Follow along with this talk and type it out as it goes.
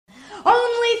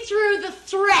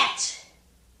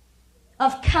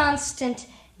of constant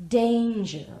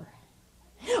danger,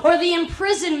 or the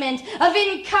imprisonment of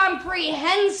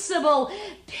incomprehensible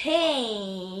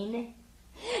pain?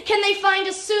 Can they find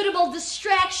a suitable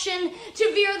distraction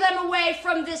to veer them away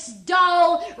from this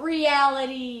dull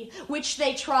reality which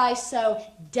they try so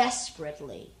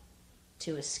desperately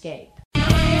to escape?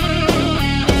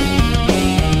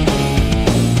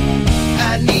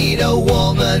 I need a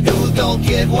woman who don't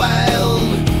get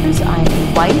wild. I'm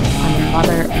the wife, I'm the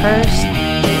mother first.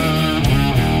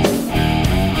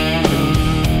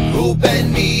 Who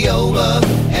bend me over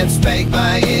and spank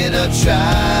my inner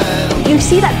child. You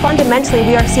see that fundamentally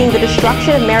we are seeing the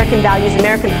destruction of American values,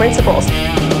 American principles.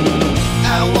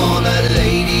 I want a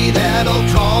lady that'll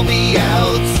call me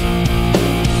out,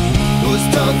 whose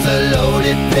tongue's a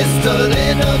loaded pistol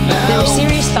in her mouth. They're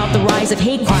serious about the rise of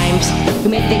hate crimes. They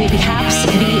may perhaps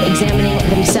be examining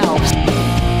themselves.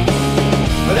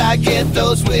 But I get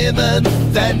those women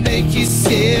that make you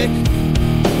sick.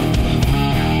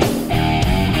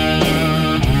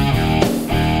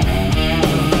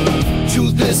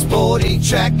 Toothless sporting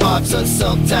track marks are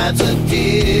sometimes a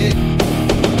dick.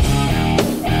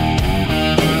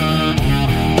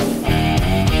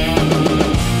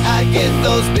 I get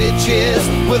those bitches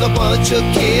with a bunch of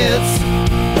kids,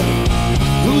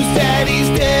 whose daddy's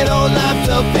dead or locked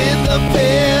up in the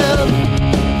pen.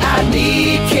 I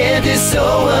need Candace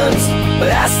Owens,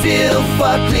 but I still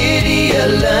fuck Lydia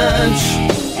lunch.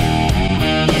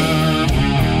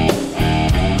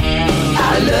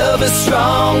 I love a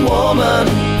strong woman,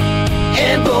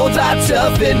 and both are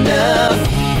tough enough.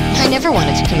 I never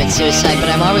wanted to commit suicide, but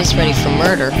I'm always ready for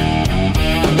murder.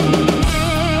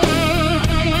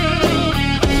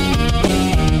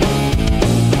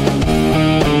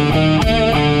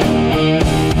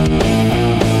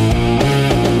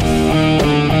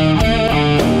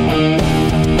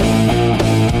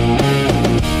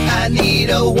 I need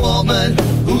a woman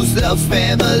who loves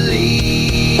family.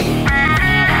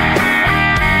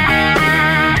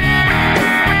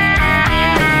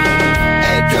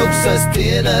 Cooks us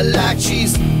dinner like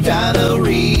she's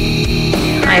Donnery.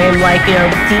 I am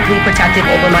deeply protective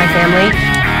over my family.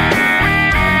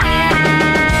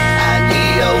 I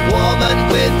need a woman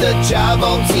with a job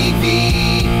on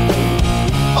TV,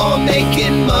 or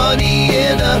making money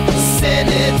in a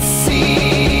Senate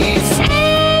seat.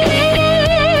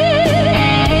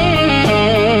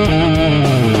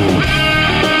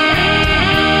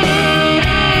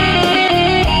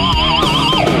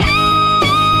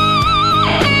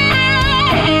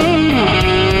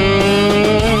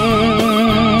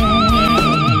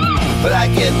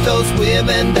 Those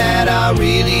women that are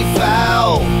really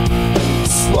foul,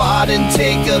 swat and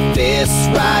take a piss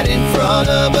right in front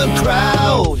of a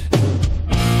crowd.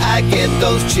 I get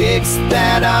those chicks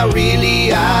that are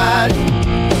really odd,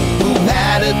 who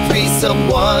had a threesome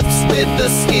once with a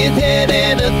skinhead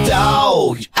and a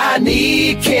dog. I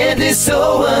need Candace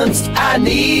Owens, I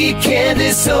need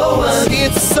Candace Owens.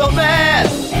 It's so bad,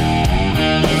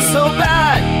 so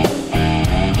bad.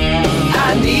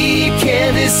 I need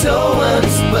Candace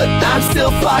Owens, but I'm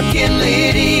still fucking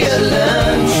Lydia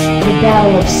lunch. The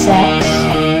battle of sex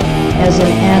as an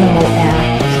animal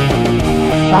act,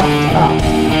 fucked up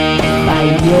by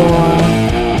your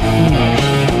emotions.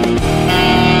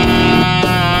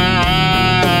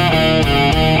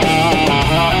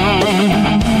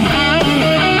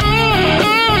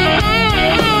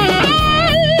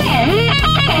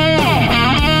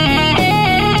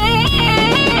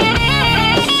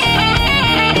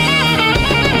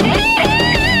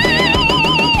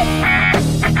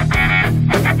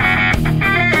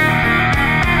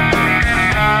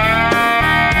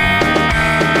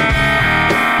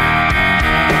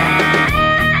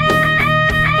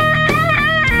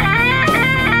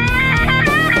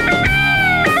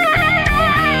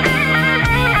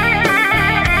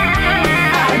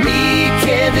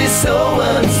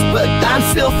 Owens, but I'm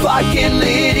still fucking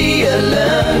Lydia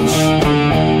lunch.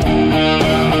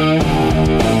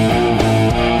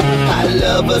 I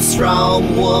love a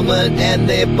strong woman, and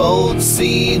they both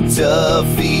seem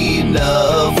tough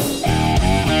enough.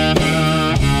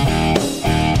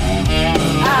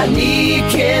 I need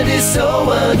Candace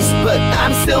Owens, but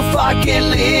I'm still fucking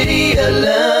Lydia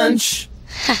lunch.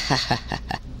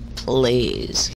 Please.